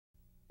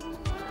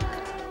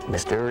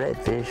Mr.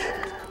 Redfish.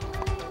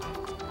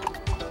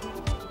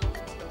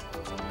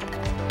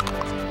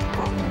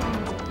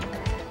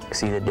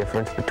 See the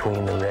difference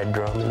between the red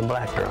drum and the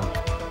black drum?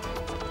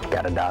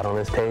 Got a dot on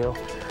his tail,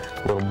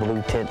 a little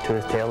blue tint to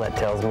his tail. That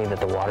tells me that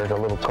the water's a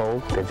little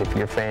cold, because if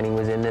your fanny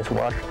was in this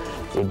water,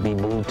 it'd be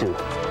blue too.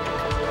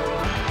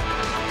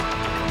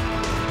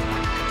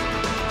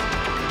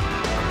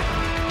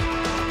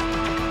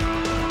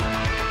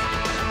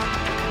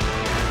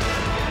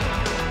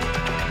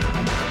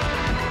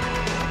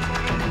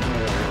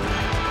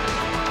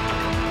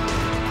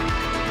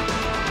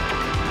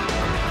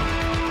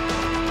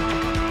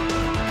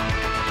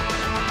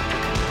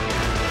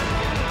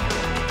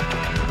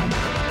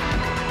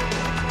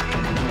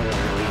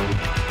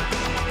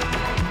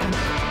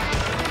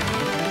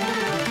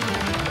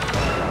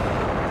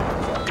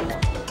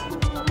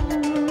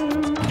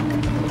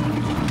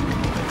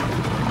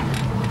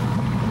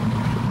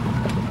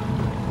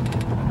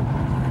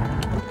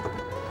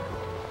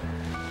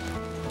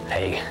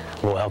 Hey,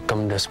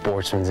 welcome to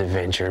Sportsman's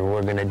Adventure.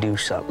 We're gonna do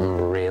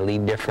something really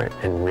different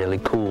and really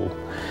cool.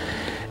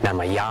 Now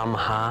my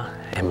Yamaha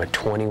and my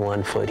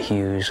 21-foot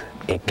Hughes,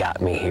 it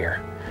got me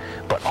here.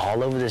 But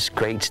all over this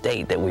great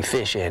state that we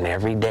fish in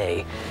every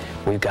day,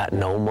 we've got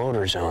no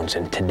motor zones,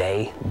 and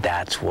today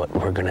that's what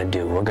we're gonna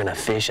do. We're gonna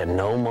fish a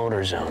no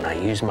motor zone. I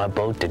use my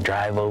boat to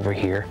drive over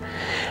here,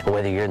 and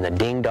whether you're in the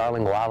Ding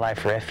Darling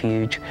Wildlife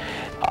Refuge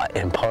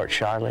in Port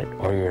Charlotte,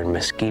 or you're in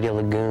Mosquito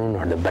Lagoon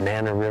or the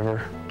Banana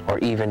River, or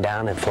even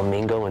down at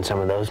Flamingo in some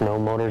of those no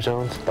motor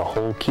zones, the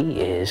whole key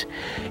is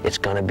it's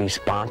gonna be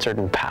sponsored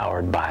and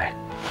powered by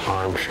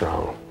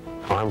Armstrong.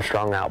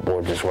 Armstrong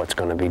Outboards is what's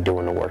going to be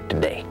doing the work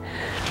today.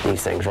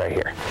 These things right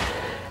here.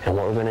 And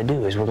what we're going to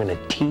do is we're going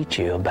to teach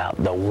you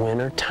about the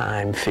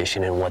wintertime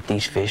fishing and what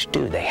these fish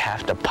do. They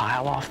have to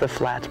pile off the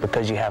flats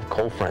because you have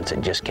cold fronts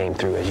that just came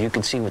through. As you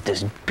can see with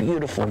this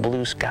beautiful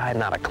blue sky,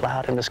 not a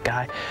cloud in the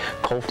sky,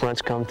 cold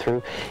fronts come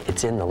through.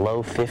 It's in the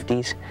low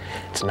 50s.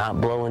 It's not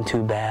blowing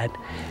too bad.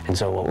 And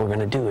so what we're going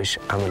to do is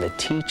I'm going to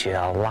teach you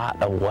a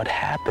lot of what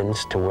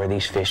happens to where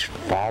these fish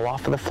fall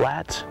off of the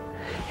flats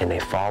and they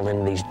fall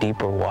into these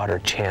deeper water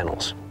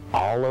channels.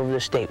 All over the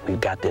state,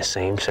 we've got this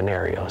same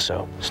scenario,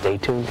 so stay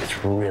tuned.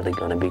 It's really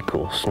going to be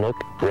cool. Snook,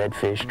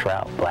 redfish,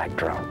 trout, black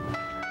drum.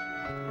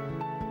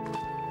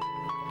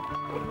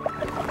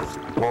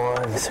 Boy,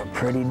 it's a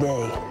pretty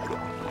day.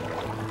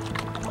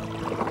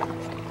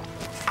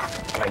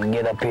 I can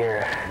get up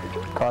here.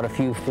 Caught a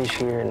few fish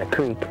here in the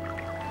creek.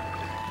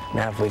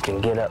 Now if we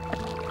can get up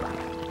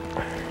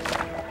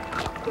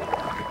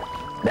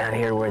down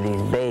here where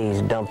these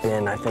bays dump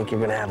in, I think you're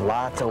going to have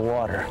lots of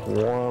water,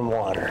 warm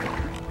water.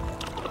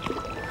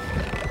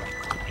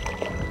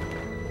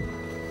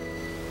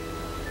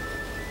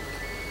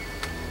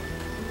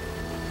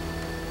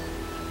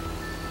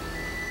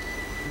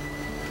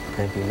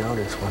 If you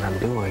notice, what I'm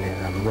doing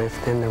is I'm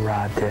lifting the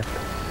rod tip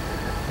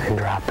and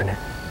dropping it.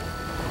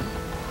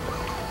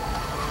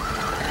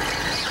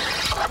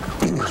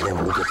 Then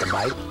when we get the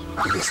bite,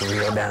 you just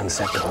reel down and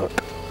set the hook.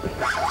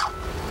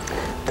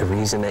 The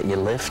reason that you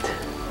lift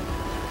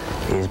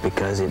is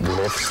because it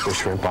lifts the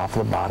shrimp off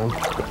the bottom,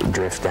 it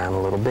drifts down a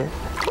little bit,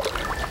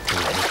 and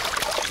then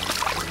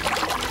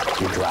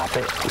you drop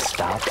it, it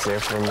stops there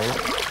for a minute,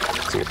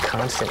 so you're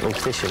constantly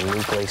fishing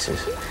new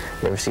places.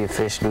 You ever see a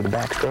fish do the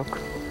backstroke?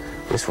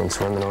 This one's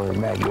swimming on the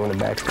back, doing the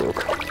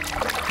backstroke.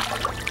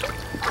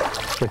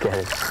 Look at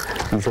it,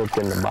 he's hooked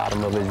in the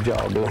bottom of his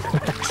jaw doing the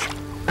backstroke.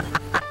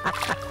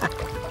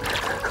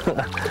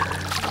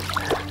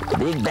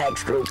 Big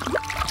backstroke.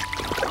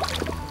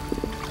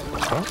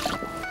 Huh?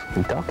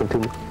 You talking to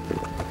me?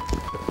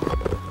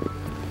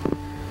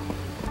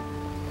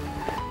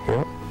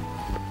 Yep.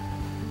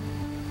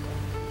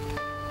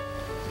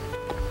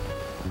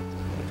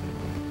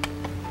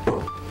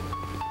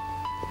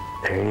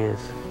 There he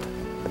is,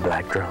 the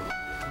black drum.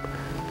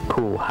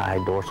 Cool high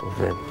dorsal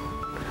fin.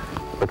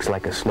 Looks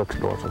like a snook's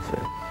dorsal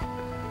fin.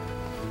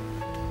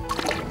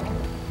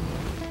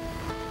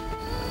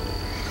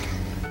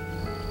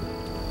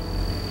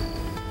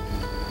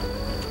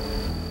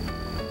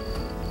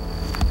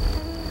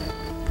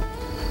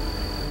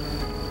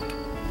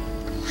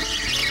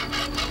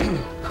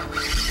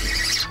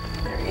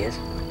 There he is.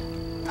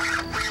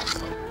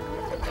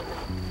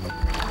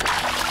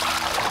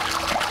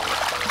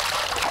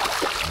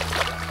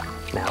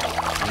 Now,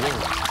 you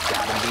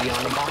gotta be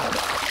on the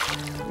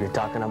bottom. You're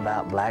talking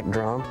about black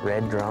drum,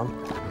 red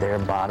drum, they're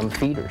bottom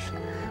feeders.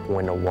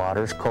 When the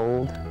water's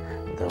cold,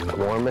 the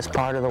warmest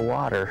part of the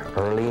water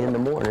early in the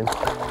morning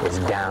is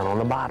down on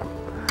the bottom.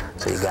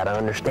 So you gotta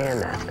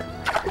understand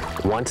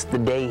that. Once the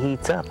day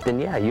heats up, then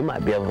yeah, you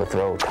might be able to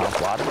throw top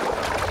water.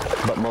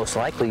 But most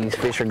likely these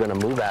fish are going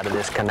to move out of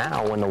this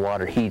canal when the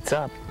water heats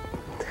up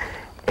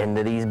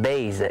into these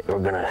bays that we're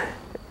going to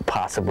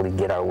possibly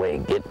get our way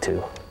and get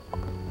to.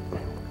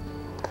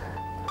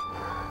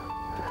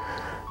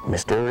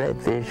 Mr.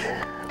 Redfish.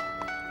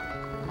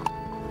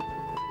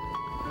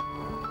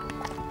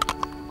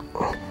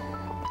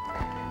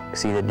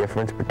 See the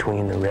difference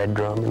between the red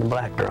drum and the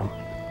black drum?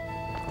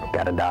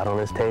 Got a dot on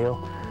his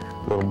tail,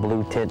 Little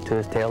blue tint to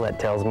his tail, that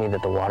tells me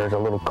that the water's a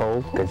little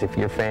cold, because if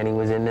your fanny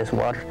was in this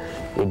water,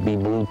 it'd be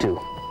blue too.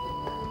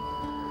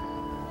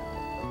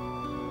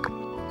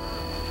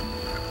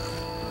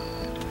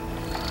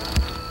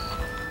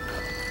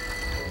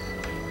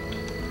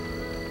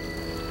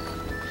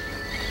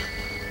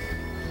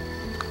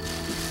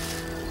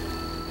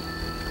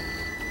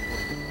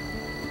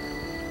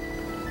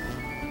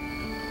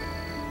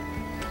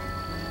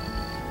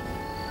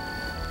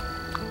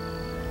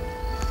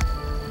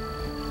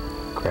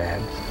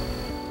 Crabs.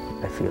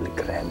 I feel the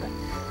crab.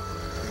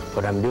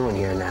 What I'm doing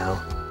here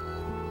now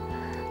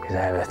is I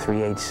have a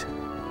 3/8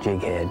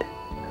 jig head.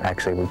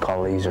 Actually, we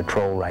call these a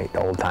troll right,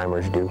 the old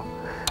timers do.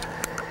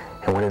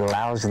 And what it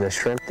allows the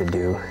shrimp to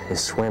do is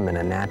swim in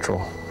a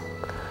natural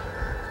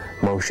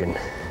motion.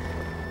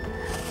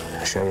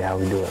 I'll show you how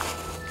we do it.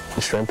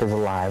 The shrimp is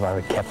alive.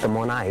 I kept them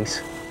on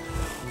ice.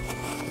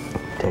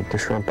 Take the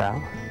shrimp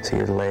out. See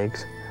his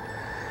legs?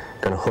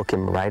 Gonna hook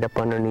him right up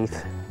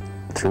underneath,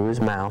 through his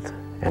mouth,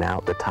 and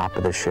out the top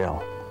of the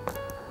shell,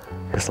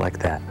 just like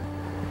that.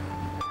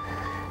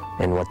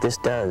 And what this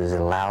does is it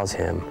allows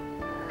him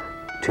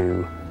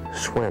to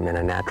swim in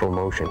a natural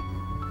motion.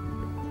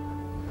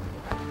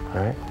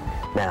 All right?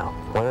 Now,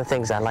 one of the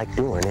things I like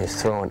doing is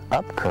throwing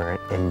up current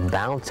and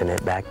bouncing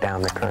it back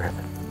down the current.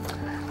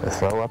 I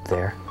throw up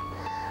there.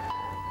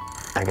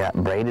 I got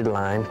braided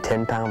line,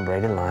 10-pound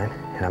braided line,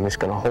 and I'm just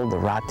gonna hold the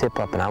rod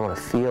tip up and I wanna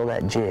feel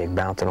that jig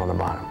bouncing on the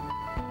bottom.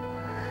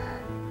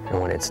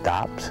 And when it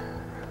stops,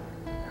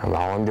 all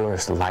I'm doing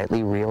is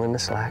lightly reeling the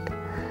slack.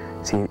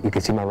 See, you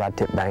can see my rod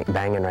tip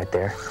banging right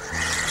there.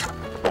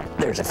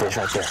 There's a fish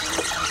right there.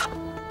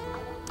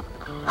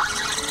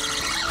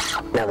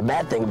 Now the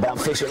bad thing about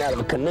fishing out of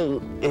a canoe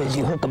is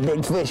you hook a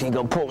big fish and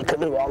you go pull the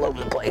canoe all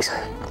over the place.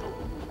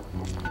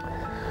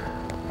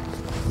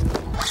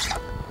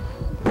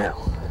 Now,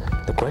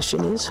 the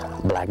question is,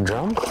 black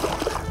drum,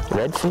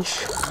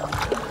 redfish.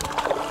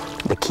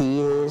 The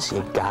key is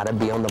you gotta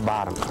be on the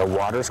bottom. The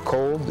water's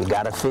cold, you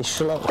gotta fish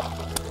slow.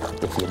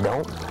 If you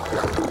don't,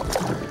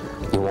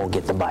 you won't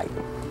get the bite.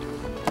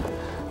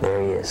 There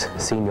he is,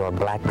 Senior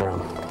Black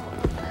Drum.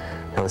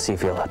 Now let's see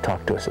if he'll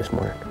talk to us this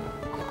morning.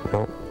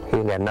 Nope, he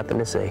ain't got nothing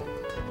to say.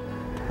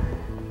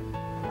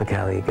 Look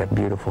how he got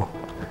beautiful.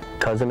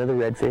 Cousin of the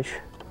redfish.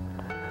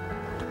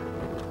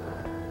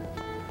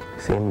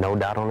 See him, no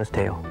dot on his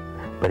tail.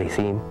 But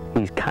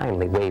he's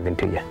kindly waving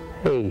to you.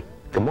 Hey,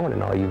 good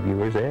morning all you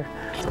viewers there.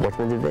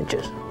 Sportsman's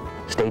Adventures.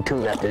 Stay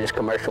tuned after this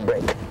commercial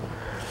break.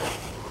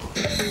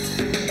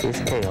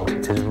 His tail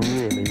is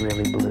really,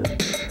 really blue.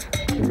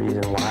 The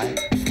reason why,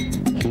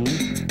 he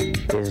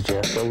is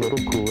just a little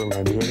cooler,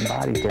 maybe his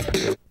body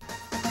temperature.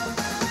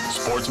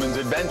 Sportsman's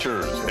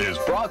Adventures is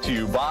brought to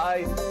you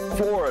by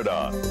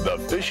Florida, the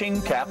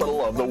fishing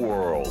capital of the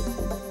world.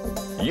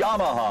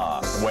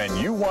 Yamaha, when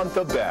you want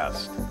the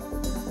best.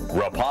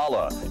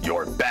 Rapala,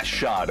 your best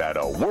shot at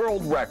a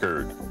world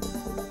record.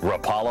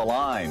 Rapala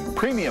Line,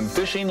 premium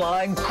fishing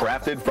line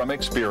crafted from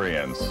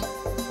experience.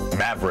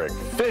 Maverick,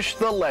 fish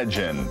the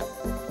legend.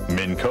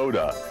 Minn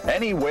Kota,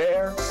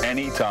 anywhere,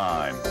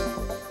 anytime.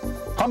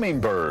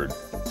 Humminbird,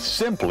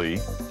 simply,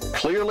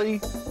 clearly,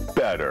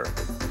 better.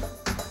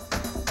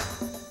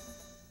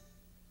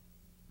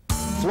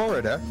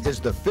 Florida is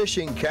the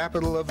fishing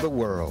capital of the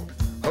world,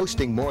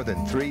 hosting more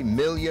than 3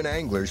 million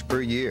anglers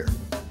per year.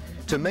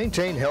 To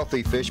maintain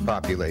healthy fish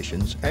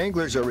populations,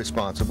 anglers are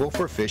responsible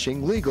for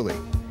fishing legally.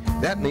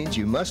 That means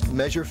you must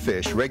measure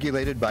fish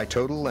regulated by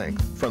total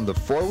length from the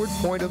forward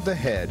point of the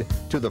head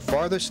to the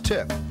farthest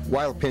tip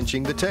while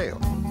pinching the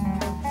tail.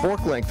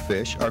 Fork-length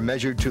fish are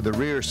measured to the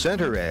rear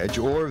center edge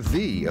or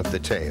V of the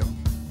tail.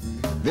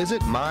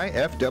 Visit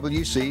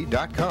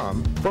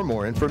myfwc.com for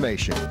more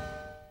information.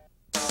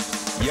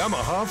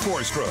 Yamaha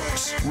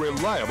 4-strokes,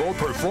 reliable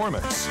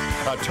performance.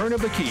 A turn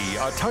of the key,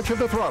 a touch of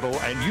the throttle,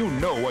 and you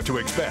know what to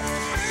expect.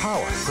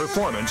 Power,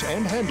 performance,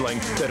 and handling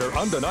that are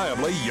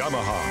undeniably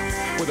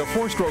Yamaha. With a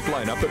 4-stroke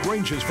lineup that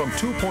ranges from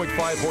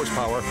 2.5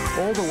 horsepower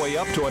all the way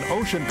up to an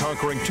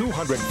ocean-conquering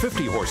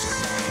 250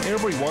 horses.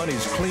 Every one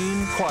is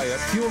clean, quiet,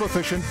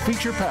 fuel-efficient,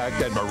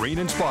 feature-packed, and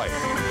marine-inspired.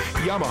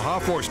 Yamaha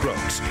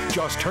 4-strokes.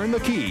 Just turn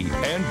the key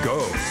and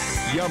go.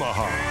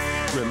 Yamaha.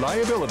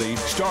 Reliability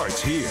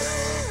starts here.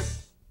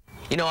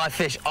 You know, I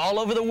fish all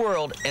over the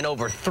world in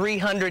over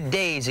 300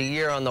 days a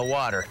year on the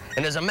water.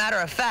 And as a matter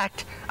of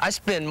fact, I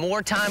spend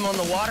more time on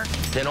the water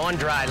than on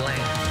dry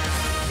land.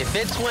 If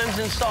it swims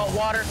in salt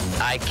water,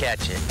 I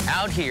catch it.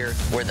 Out here,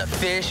 where the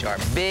fish are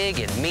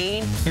big and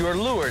mean, your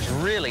lures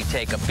really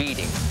take a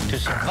beating. To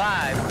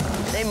survive,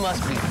 they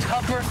must be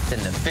tougher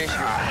than the fish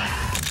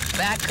yourself.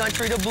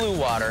 Backcountry to blue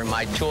water,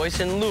 my choice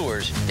in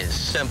lures is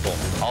simple.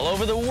 All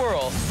over the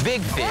world,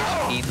 big fish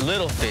eat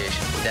little fish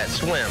that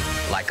swim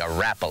like a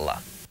rapala.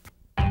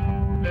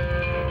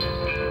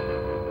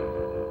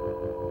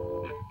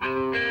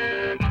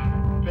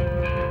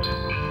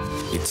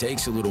 It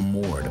takes a little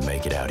more to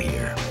make it out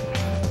here.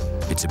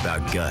 It's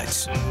about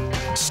guts,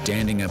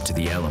 standing up to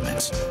the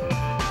elements,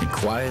 and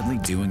quietly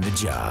doing the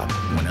job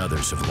when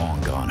others have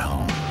long gone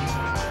home.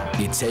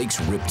 It takes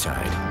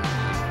riptide,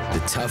 The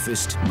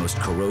toughest, most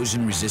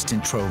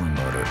corrosion-resistant trolling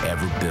motor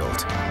ever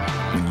built.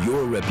 When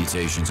your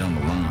reputation's on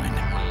the line,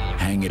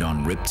 hang it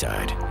on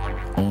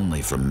Riptide,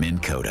 only from Minn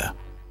Kota.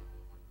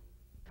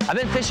 I've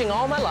been fishing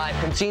all my life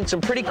and seen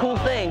some pretty cool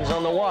things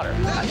on the water.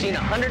 I've seen a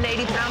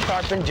 180-pound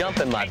tarpon jump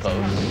in my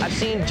boat. I've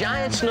seen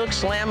giant snook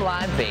slam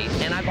live bait,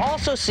 and I've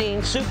also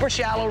seen super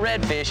shallow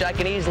redfish I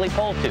can easily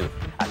pull to.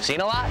 I've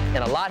seen a lot,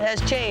 and a lot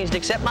has changed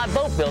except my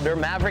boat builder,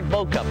 Maverick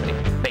Boat Company.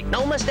 Make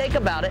no mistake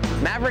about it,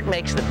 Maverick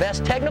makes the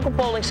best technical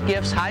poling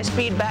skiffs,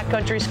 high-speed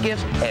backcountry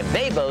skiffs, and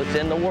bay boats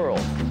in the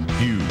world.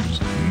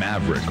 Use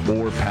Maverick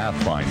or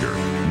Pathfinder,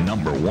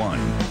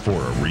 #1 for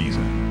a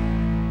reason.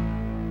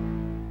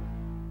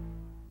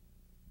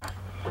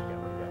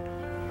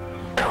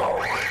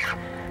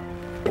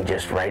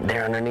 Just right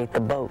there underneath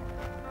the boat.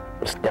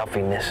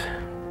 Stuffiness.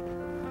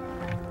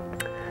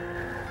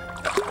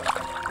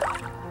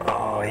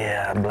 Oh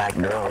yeah, black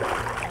drum.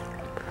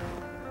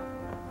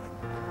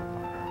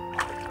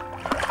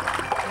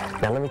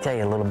 Now let me tell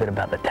you a little bit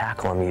about the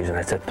tackle I'm using.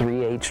 It's a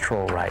 3/8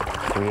 troll right,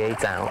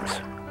 3/8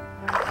 ounce.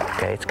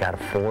 Okay, it's got a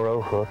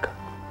 4/0 hook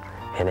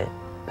in it,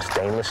 a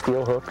stainless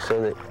steel hook so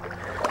that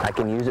I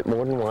can use it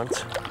more than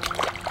once.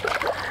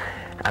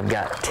 I've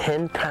got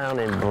 10-pound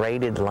and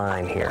braided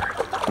line here.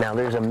 Now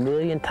there's a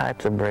million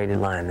types of braided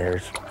line.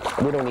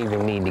 We don't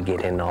even need to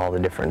get into all the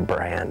different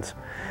brands.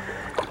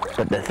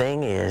 But the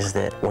thing is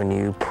that when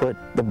you put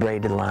the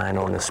braided line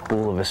on the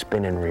spool of a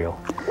spinning reel,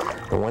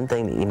 the one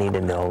thing that you need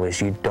to know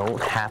is you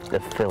don't have to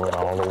fill it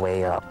all the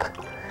way up.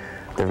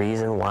 The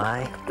reason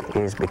why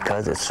is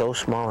because it's so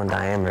small in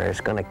diameter,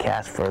 it's going to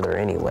cast further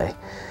anyway.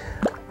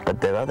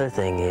 But the other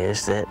thing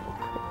is that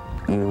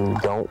you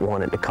don't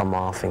want it to come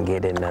off and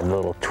get in a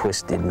little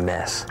twisted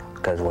mess.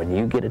 Because when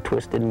you get a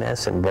twisted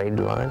mess in braided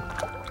line,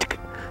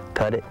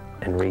 cut it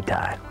and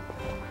retie.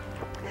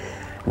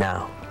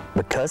 Now,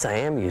 because I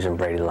am using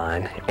braided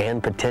line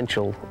and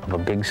potential of a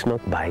big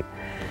snook bite,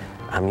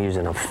 I'm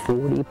using a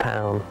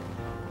 40-pound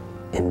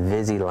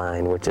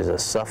Invisalign, which is a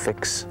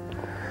Suffix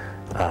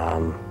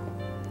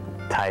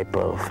type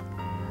of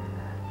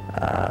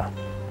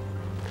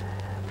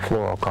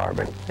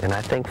fluorocarbon. And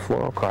I think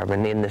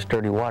fluorocarbon in this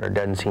dirty water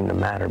doesn't seem to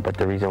matter, but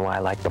the reason why I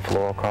like the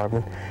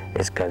fluorocarbon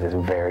is because it's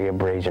very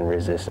abrasion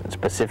resistant,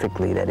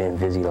 specifically that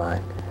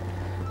Invisalign.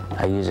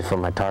 I use it for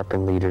my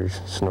tarpon leaders,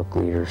 snook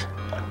leaders.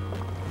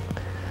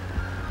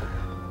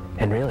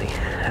 And really,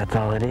 that's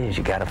all it is.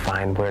 You gotta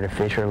find where the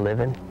fish are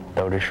living,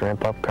 throw the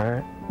shrimp up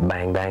current,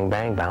 bang, bang,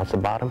 bang, bounce the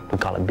bottom. We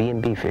call it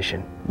B&B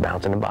fishing,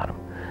 bouncing the bottom.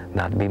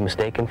 Not to be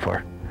mistaken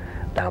for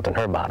bouncing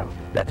her bottom.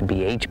 That's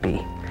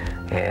BHB.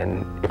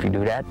 And if you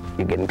do that,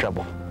 you get in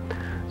trouble.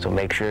 So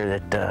make sure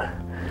that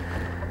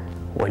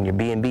when you're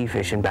B&B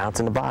fishing,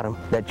 bouncing the bottom,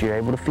 that you're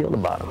able to feel the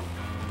bottom.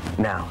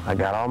 Now, I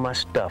got all my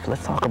stuff.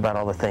 Let's talk about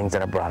all the things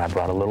that I brought. I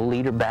brought a little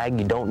leader bag.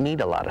 You don't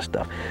need a lot of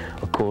stuff.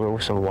 A cooler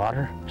with some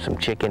water, some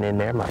chicken in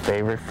there, my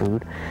favorite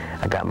food.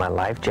 I got my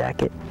life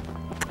jacket,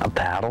 a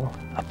paddle,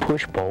 a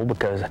push pole,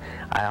 because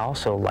I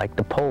also like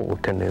to pole a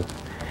canoe.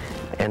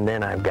 And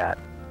then I've got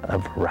a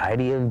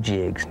variety of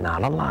jigs,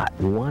 not a lot,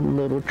 one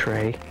little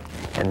tray,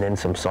 and then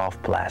some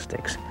soft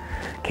plastics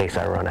in case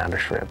I run out of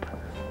shrimp.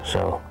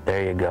 So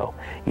there you go.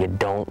 You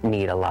don't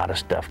need a lot of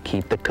stuff.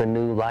 Keep the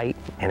canoe light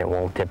and it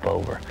won't tip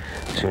over.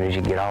 As soon as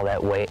you get all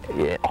that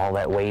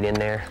weight in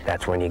there,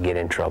 that's when you get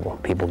in trouble.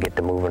 People get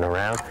to moving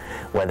around,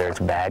 whether it's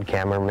bad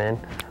cameramen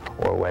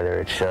or whether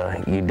it's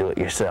you do it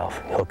yourself.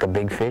 Hook a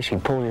big fish, he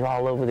pulls you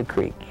all over the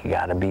creek. You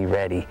gotta be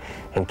ready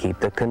and keep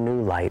the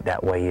canoe light.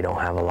 That way you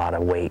don't have a lot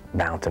of weight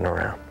bouncing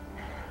around.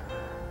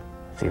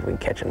 See if we can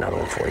catch another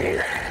one for you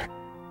here.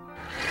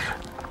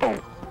 Oh,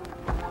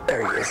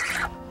 there he is.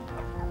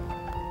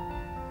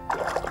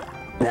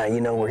 Now,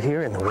 you know, we're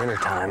here in the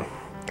wintertime,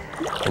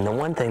 and the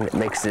one thing that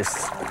makes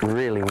this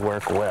really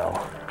work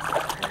well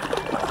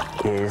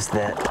is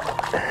that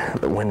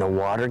when the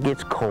water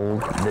gets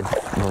cold, the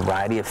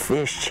variety of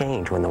fish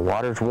change. When the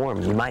water's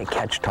warm, you might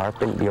catch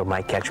tarpon, you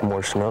might catch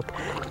more snook,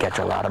 catch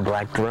a lot of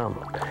black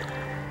drum.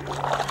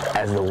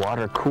 As the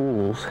water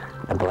cools,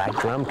 the black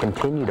drum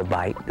continue to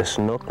bite, the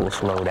snook will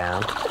slow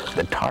down,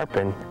 the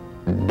tarpon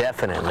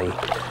definitely,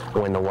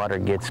 when the water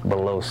gets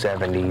below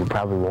 70, you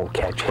probably won't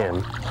catch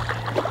him.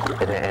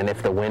 And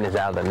if the wind is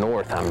out of the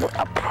north,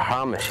 I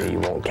promise you, you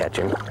won't catch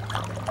him.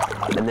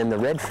 And then the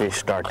redfish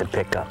start to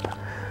pick up.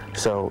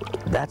 So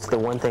that's the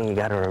one thing you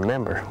got to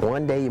remember.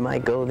 One day you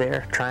might go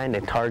there trying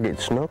to target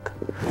snook,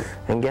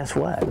 and guess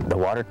what? The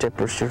water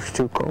temperature's just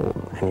too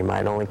cold, and you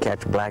might only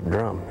catch black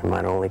drum. You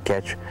might only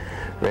catch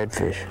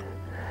redfish.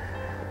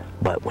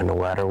 But when the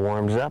water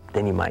warms up,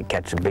 then you might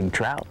catch the big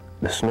trout,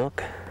 the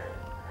snook,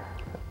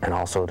 and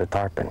also the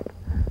tarpon.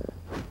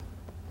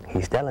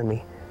 He's telling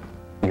me.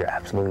 You're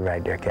absolutely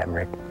right there, Captain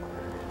Rick.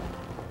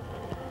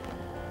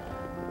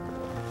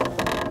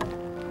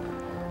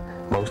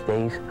 Most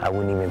days, I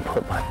wouldn't even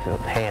put my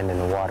hand in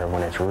the water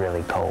when it's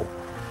really cold.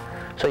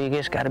 So you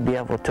just got to be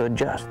able to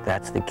adjust.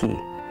 That's the key,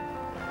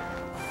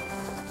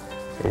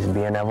 is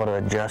being able to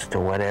adjust to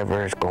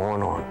whatever is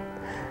going on.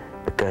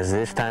 Because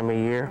this time of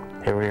year,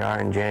 here we are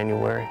in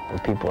January, when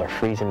people are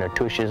freezing their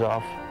tushes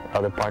off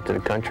other parts of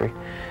the country,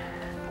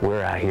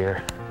 we're out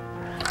here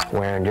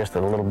wearing just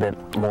a little bit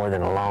more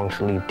than a long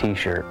sleeve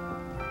t-shirt,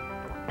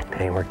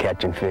 and we're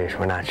catching fish.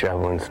 We're not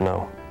shoveling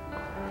snow.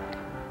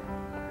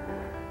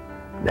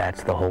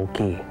 That's the whole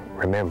key.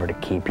 Remember to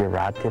keep your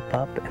rod tip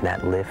up, and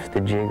that lifts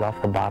the jig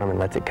off the bottom and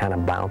lets it kind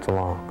of bounce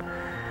along.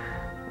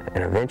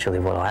 And eventually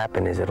what will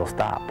happen is it'll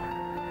stop.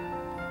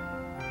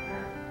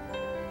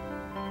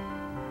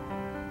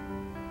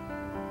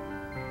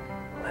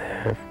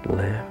 Lift,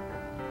 lift.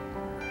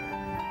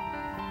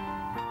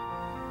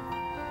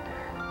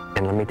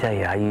 And let me tell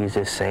you, I use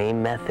this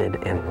same method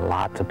in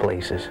lots of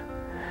places.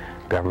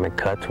 Government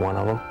Cut's one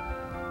of them.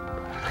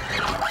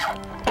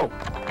 Oh.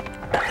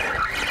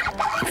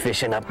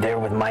 Fishing up there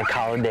with Mike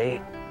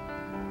Holliday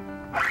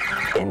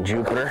in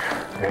Jupiter.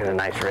 There's a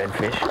nice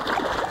redfish.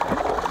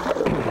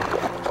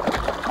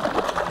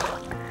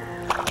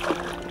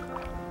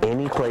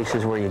 Any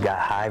places where you got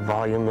high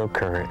volume of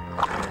current,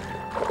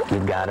 you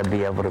got to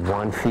be able to,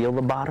 one, feel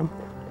the bottom,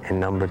 and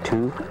number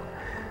two,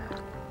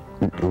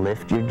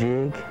 lift your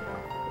jig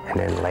and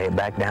then lay it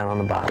back down on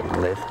the bottom.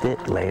 Lift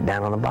it, lay it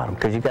down on the bottom.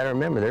 Because you got to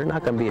remember, there's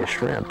not going to be a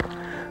shrimp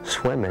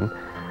swimming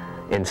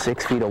in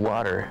 6 feet of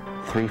water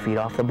 3 feet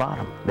off the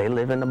bottom. They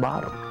live in the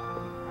bottom.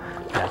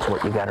 That's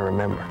what you got to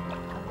remember.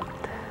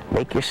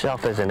 Make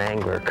yourself as an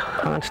angler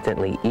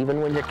constantly, even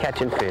when you're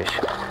catching fish,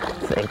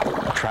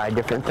 try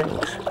different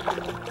things.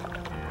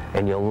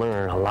 And you'll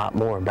learn a lot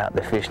more about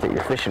the fish that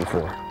you're fishing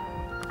for.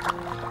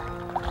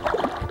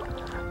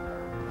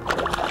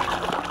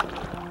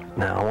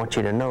 Now I want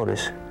you to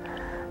notice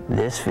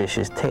this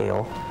fish's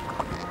tail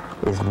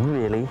is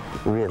really,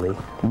 really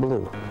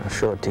blue. I'll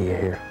show it to you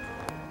here.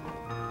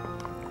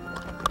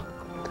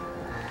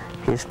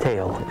 His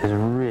tail is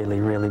really,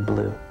 really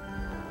blue.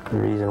 The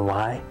reason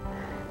why?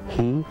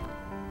 He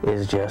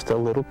is just a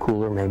little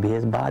cooler. Maybe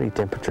his body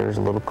temperature is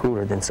a little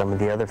cooler than some of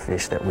the other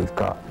fish that we've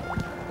caught.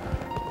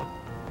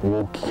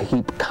 We'll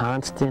keep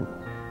constant,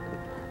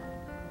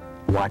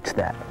 watch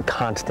that.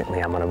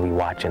 Constantly I'm going to be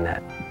watching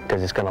that,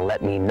 because it's going to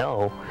let me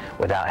know,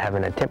 without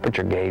having a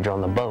temperature gauge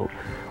on the boat,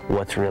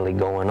 what's really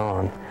going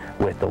on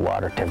with the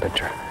water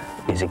temperature.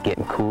 Is it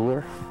getting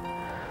cooler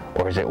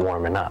or is it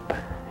warming up?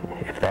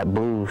 If that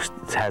blue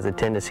has a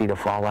tendency to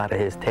fall out of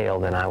his tail,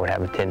 then I would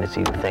have a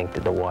tendency to think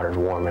that the water's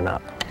warming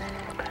up.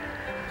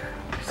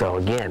 So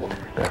again,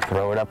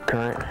 throw it up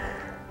current,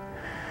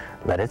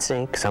 let it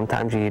sink.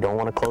 Sometimes you don't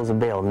want to close the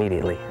bail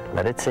immediately.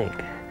 Let it sink.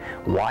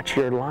 Watch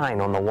your line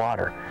on the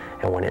water,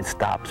 and when it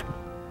stops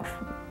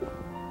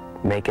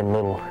making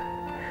little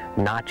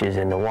notches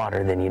in the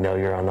water, then you know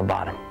you're on the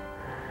bottom.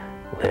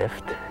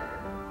 Lift,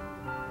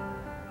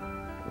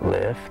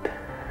 lift,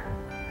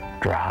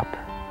 drop,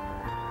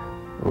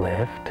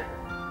 lift.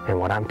 And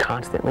what I'm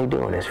constantly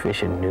doing is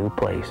fishing new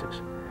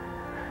places.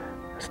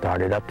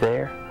 Started up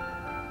there.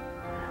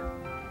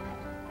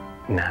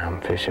 Now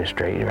I'm fishing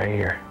straight right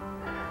here.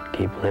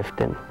 Keep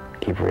lifting,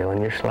 keep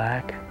reeling your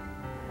slack.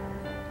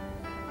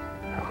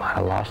 I might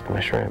have lost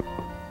my shrimp.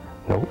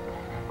 Nope.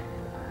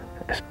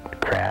 This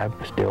crab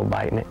is still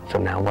biting it. So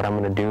now what I'm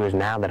going to do is,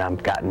 now that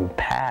I've gotten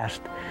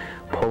past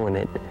pulling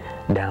it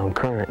down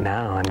current,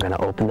 now I'm going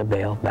to open the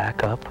bail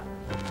back up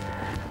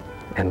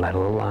and let a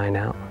little line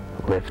out,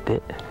 lift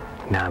it.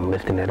 Now I'm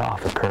lifting it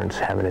off. The current's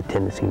having a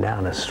tendency now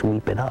to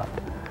sweep it up.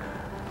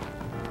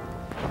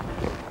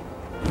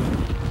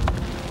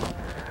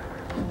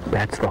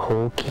 That's the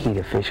whole key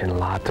to fishing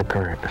lots of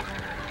current.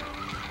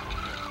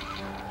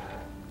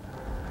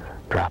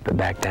 Drop it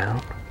back down.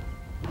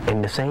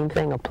 And the same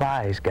thing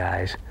applies,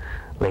 guys,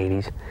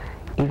 ladies.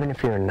 Even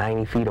if you're in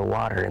 90 feet of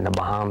water in the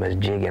Bahamas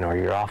jigging, or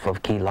you're off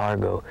of Key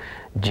Largo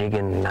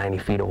jigging 90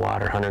 feet of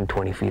water,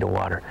 120 feet of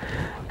water,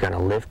 you're gonna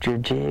lift your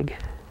jig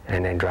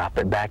and then drop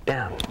it back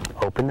down.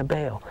 Open the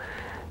bail.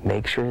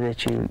 Make sure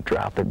that you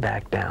drop it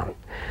back down.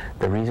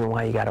 The reason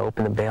why you got to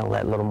open the bail,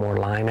 let a little more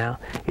line out,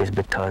 is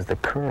because the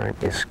current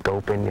is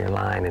scoping your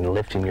line and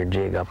lifting your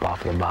jig up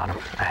off the bottom.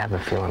 I have a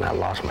feeling I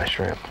lost my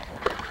shrimp.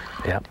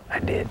 Yep, I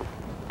did.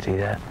 See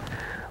that?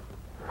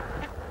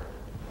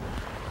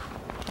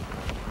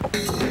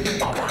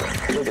 Oh,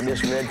 look at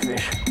this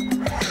redfish.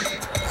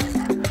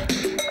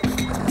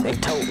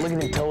 Look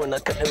at him towing the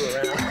canoe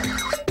around.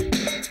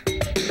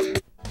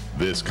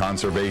 This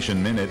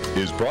Conservation Minute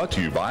is brought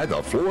to you by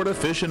the Florida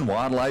Fish and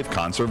Wildlife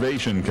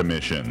Conservation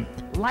Commission.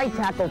 Light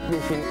tackle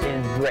fishing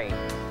is great,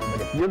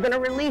 but if you're going to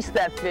release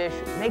that fish,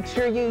 make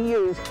sure you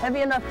use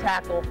heavy enough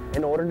tackle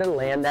in order to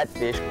land that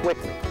fish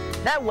quickly.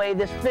 That way,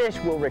 this fish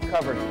will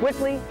recover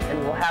quickly and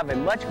will have a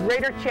much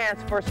greater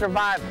chance for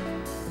survival.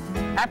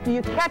 After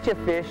you catch a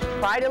fish,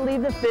 try to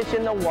leave the fish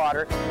in the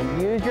water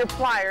and use your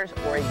pliers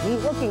or a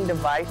de-hooking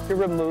device to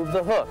remove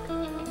the hook.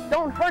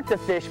 Don't hurt the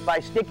fish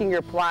by sticking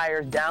your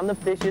pliers down the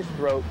fish's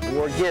throat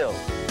or gills.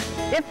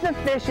 If the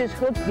fish is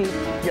hook deep,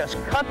 just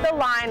cut the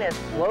line as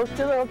close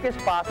to the hook as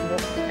possible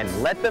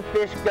and let the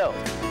fish go.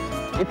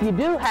 If you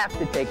do have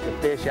to take the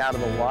fish out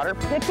of the water,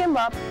 pick him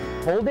up,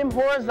 hold him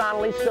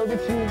horizontally so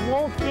that you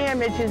won't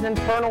damage his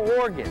internal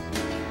organs.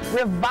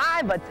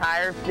 Revive a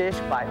tired fish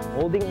by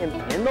holding him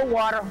in the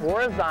water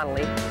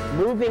horizontally,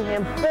 moving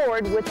him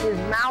forward with his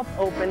mouth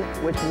open,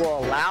 which will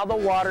allow the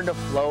water to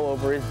flow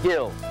over his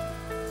gills.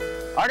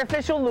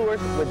 Artificial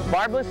lures with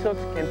barbless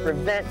hooks can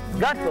prevent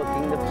gut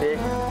hooking the fish.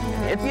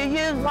 If you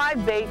use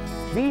live bait,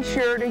 be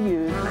sure to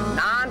use a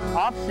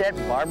non-offset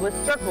barbless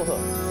circle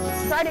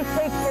hook. Try to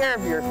take care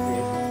of your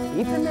fish,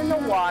 keep him in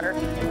the water,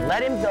 and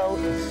let him go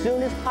as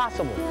soon as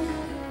possible.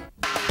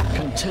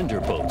 Contender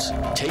boats.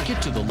 Take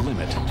it to the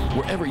limit.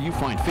 Wherever you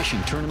find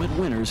fishing tournament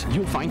winners,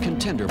 you'll find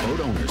contender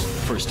boat owners.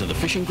 First to the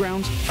fishing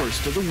grounds,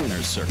 first to the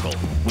winner's circle.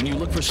 When you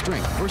look for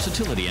strength,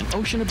 versatility, and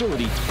ocean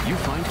ability, you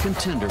find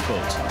contender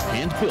boats.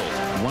 Hand-built,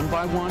 one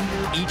by one,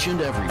 each and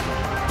every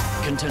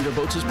one. Contender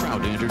Boats is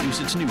proud to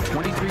introduce its new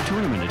 23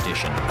 Tournament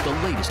Edition, the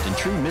latest in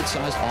true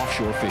mid-sized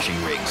offshore fishing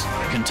rigs.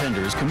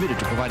 Contender is committed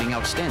to providing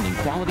outstanding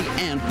quality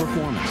and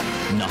performance.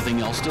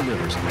 Nothing else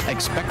delivers.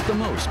 Expect the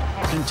most.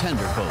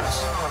 Contender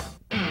Boats.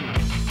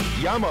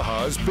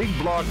 Yamaha's Big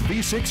Block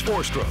V6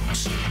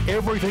 4-strokes.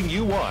 Everything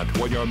you want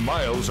when you're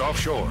miles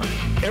offshore.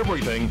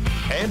 Everything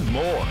and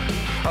more.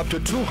 Up to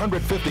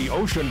 250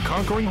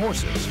 ocean-conquering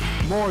horses.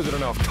 More than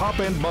enough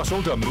top-end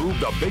muscle to move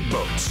the big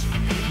boats.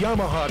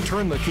 Yamaha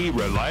turn-the-key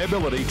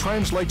reliability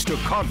translates to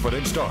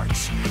confident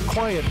starts.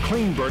 Quiet,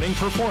 clean-burning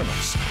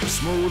performance.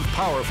 Smooth,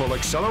 powerful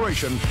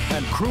acceleration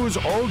and cruise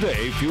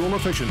all-day fuel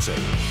efficiency.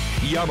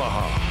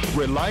 Yamaha.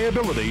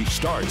 Reliability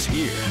starts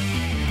here.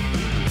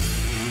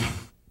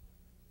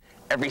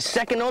 Every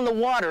second on the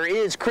water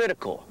is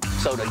critical.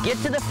 So to get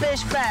to the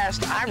fish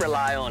fast, I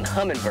rely on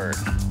Humminbird.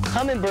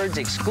 Humminbird's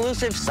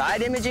exclusive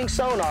side imaging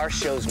sonar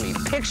shows me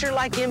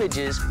picture-like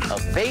images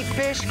of bait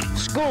fish,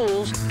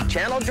 schools,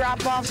 channel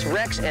drop-offs,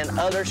 wrecks, and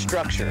other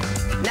structure.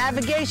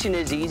 Navigation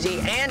is easy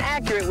and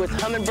accurate with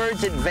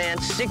Humminbird's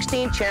advanced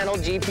 16-channel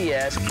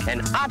GPS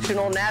and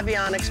optional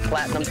Navionics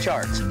Platinum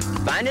charts.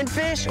 Finding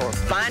fish or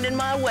finding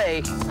my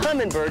way,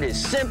 Humminbird is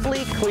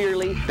simply,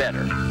 clearly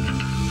better.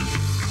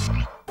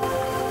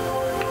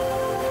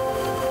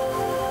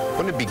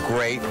 Wouldn't it be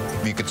great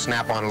if you could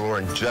snap on a lure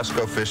and just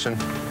go fishing?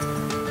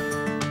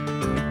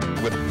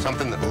 With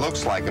something that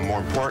looks like, and more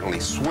importantly,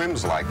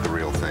 swims like the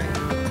real thing.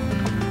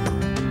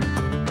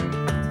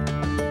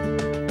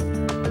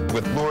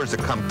 With lures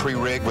that come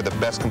pre-rigged with the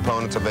best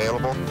components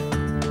available.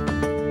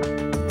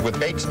 With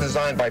baits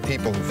designed by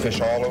people who fish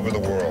all over the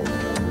world.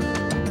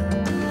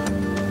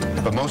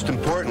 But most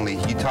importantly,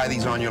 you tie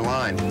these on your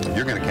line,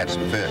 you're going to catch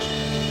some fish.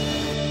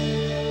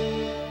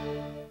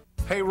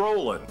 Hey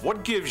Roland,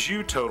 what gives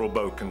you total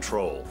boat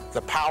control?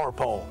 The power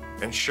pole.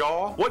 And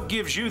Shaw, what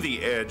gives you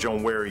the edge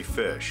on wary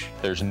fish?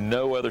 There's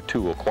no other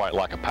tool quite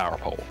like a power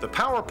pole. The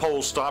power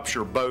pole stops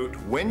your boat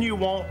when you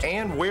want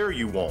and where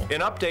you want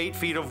in up to 8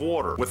 feet of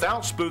water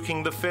without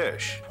spooking the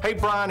fish. Hey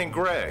Brian and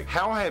Greg,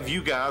 how have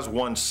you guys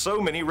won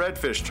so many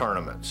redfish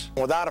tournaments?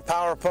 Without a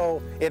power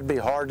pole, it'd be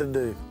hard to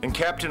do. And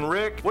Captain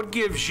Rick, what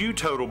gives you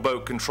total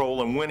boat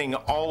control in winning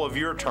all of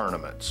your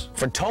tournaments?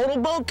 For total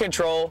boat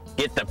control,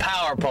 get the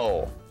power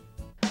pole.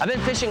 I've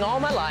been fishing all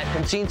my life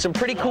and seen some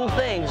pretty cool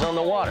things on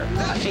the water.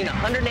 I've seen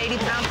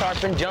 180-pound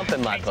tarpon jump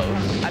in my boat.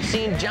 I've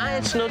seen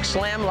giant snook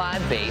slam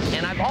live bait,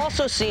 and I've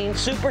also seen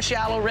super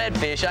shallow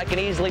redfish I can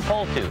easily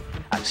pull to.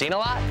 I've seen a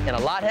lot, and a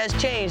lot has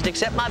changed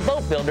except my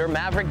boat builder,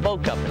 Maverick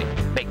Boat Company.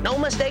 Make no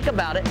mistake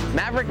about it,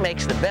 Maverick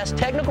makes the best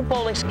technical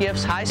poling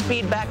skiffs,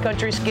 high-speed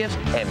backcountry skiffs,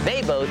 and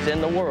bay boats in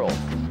the world.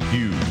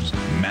 Use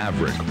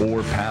Maverick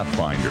or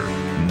Pathfinder,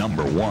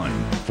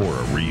 #1 for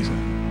a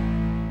reason.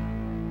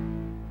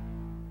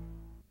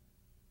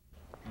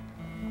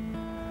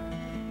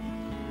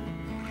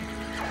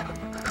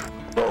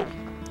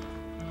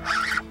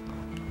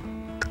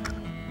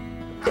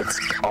 It's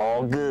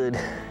all good.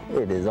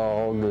 It is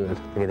all good.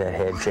 Look at that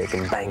head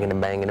shaking, banging and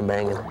banging and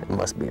banging. It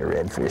must be a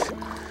redfish.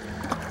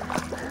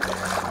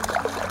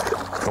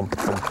 Thump,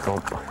 thump,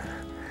 thump.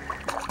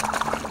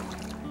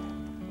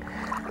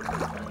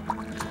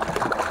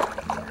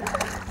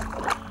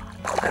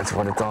 That's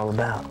what it's all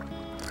about.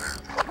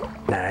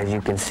 Now, as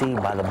you can see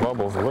by the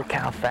bubbles, look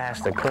how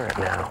fast the current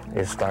now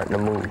is starting to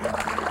move.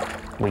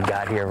 We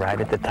got here right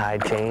at the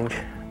tide change.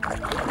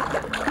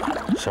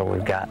 So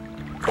we've got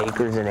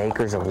acres and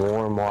acres of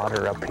warm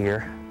water up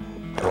here,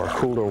 or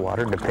cooler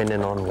water,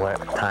 depending on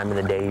what time of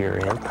the day you're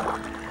in.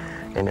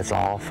 And it's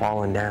all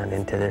falling down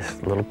into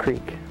this little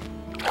creek.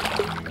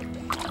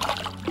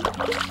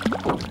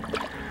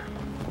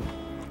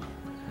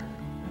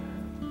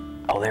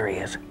 Oh, there he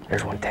is.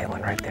 There's one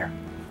tailing right there.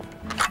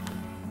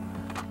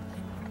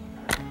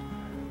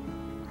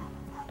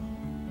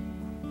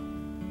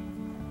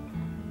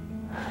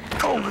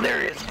 Oh,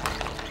 there he is.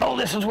 Oh,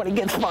 this is when it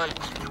gets fun.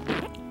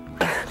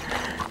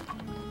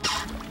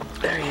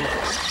 There he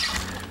is,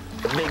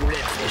 the big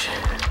redfish.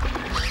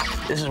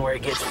 This is where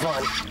it gets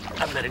fun.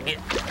 I better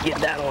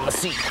get down on the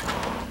seat.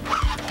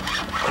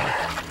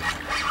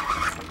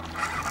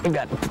 I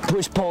got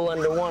push pole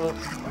under one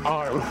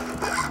arm.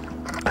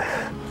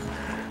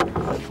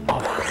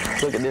 Oh,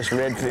 look at this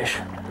redfish.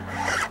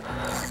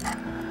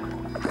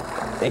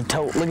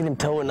 Look at him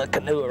towing the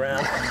canoe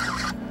around.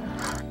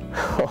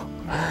 Oh.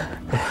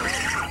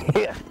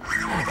 Yeah.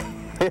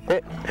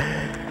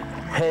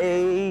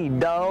 Hey,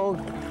 dog.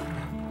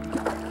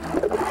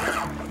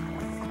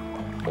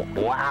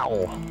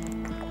 Wow.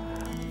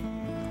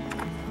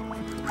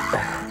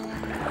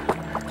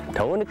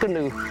 Towing the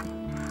canoe.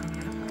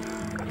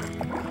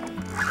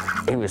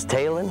 He was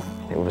tailing.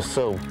 It was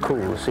so cool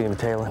to see him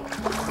tailing.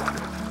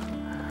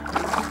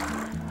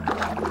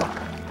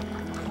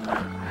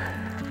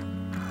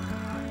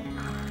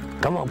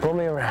 Come on, pull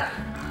me around.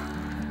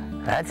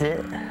 That's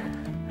it.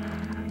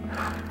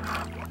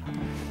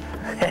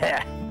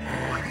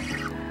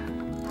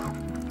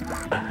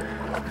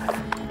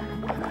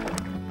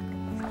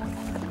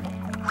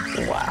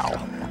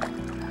 Wow.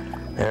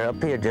 They're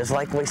up here, just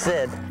like we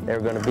said.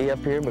 They're going to be up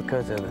here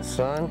because of the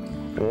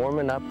sun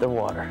warming up the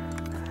water.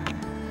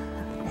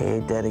 He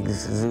ate that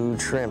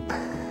exude shrimp.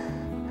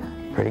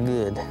 Pretty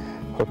good.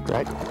 Hook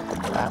right.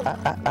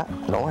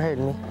 Don't hurt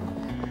me.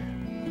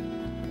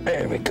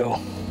 There we go.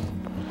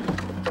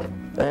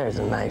 There's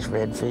a nice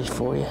redfish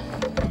for you.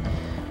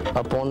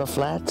 Up on the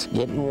flats,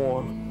 getting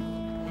warm.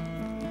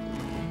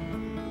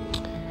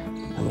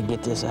 Let me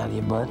get this out of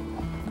you, bud.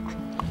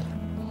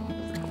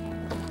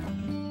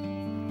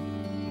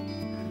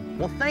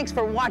 Well, thanks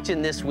for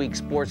watching this week's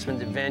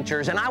Sportsman's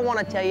Adventures, and I want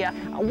to tell you,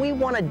 we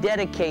want to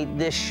dedicate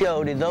this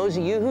show to those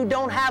of you who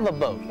don't have a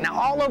boat. Now,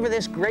 all over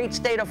this great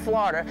state of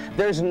Florida,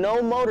 there's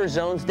no motor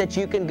zones that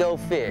you can go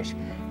fish.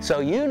 So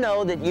you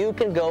know that you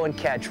can go and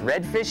catch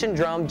redfish and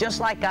drum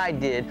just like I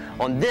did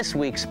on this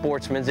week's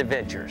Sportsman's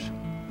Adventures.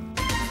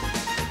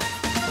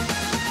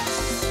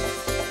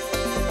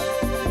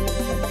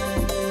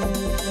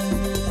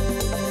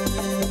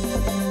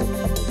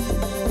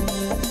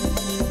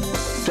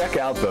 Check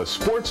out the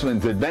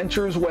Sportsman's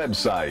Adventures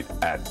website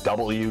at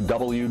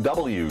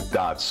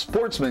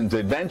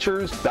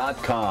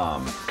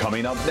www.sportsmansadventures.com.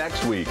 Coming up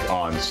next week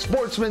on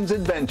Sportsman's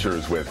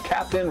Adventures with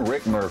Captain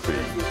Rick Murphy.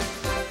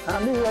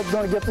 I knew I was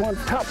going to get one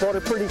top water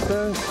pretty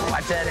soon.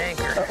 Watch that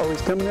anchor. Uh-oh,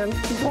 he's coming in.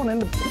 He's going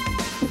in.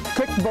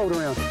 Kick the boat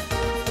around.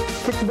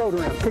 Kick the boat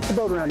around. Kick the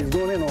boat around. He's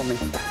going in on me.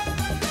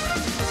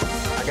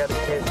 I got a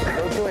kick.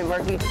 Go to him,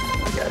 Murphy.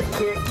 I got a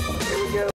kick.